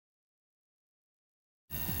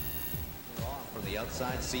The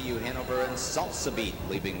outside, CU Hanover and Salsa Beat,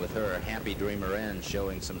 leaving with her Happy Dreamer N,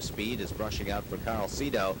 showing some speed, is brushing out for Carl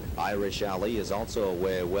Cito. Irish Ali is also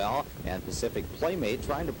away well, and Pacific Playmate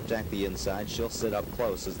trying to protect the inside. She'll sit up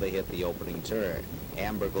close as they hit the opening turn.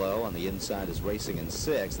 Amber Glow on the inside is racing in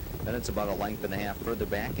 6th. Then it's about a length and a half further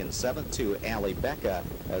back in 7th to Ali Becca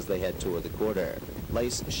as they head toward the quarter.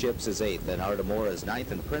 Lace Ships is 8th, and Ardmore is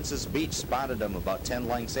 9th, and Princess Beach spotted him about 10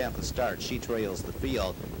 lengths at the start. She trails the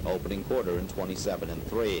field, opening quarter in 27 and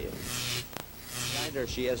 3. Behind her,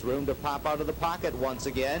 she has room to pop out of the pocket once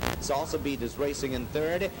again. Salsa Beat is racing in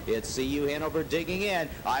 3rd. It's CU Hanover digging in.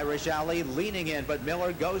 Irish Ali leaning in, but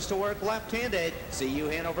Miller goes to work left-handed. CU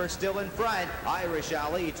Hanover still in front. Irish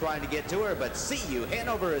Ali trying to get to her, but CU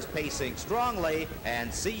Hanover is pacing strongly,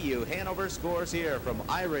 and CU Hanover scores here from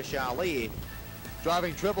Irish Ali.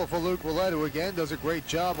 Driving triple for Luke Ouellette, who again does a great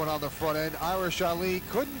job when on the front end. Irish Ali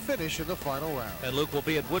couldn't finish in the final round. And Luke will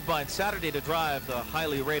be at Woodbine Saturday to drive the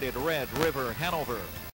highly rated Red River Hanover.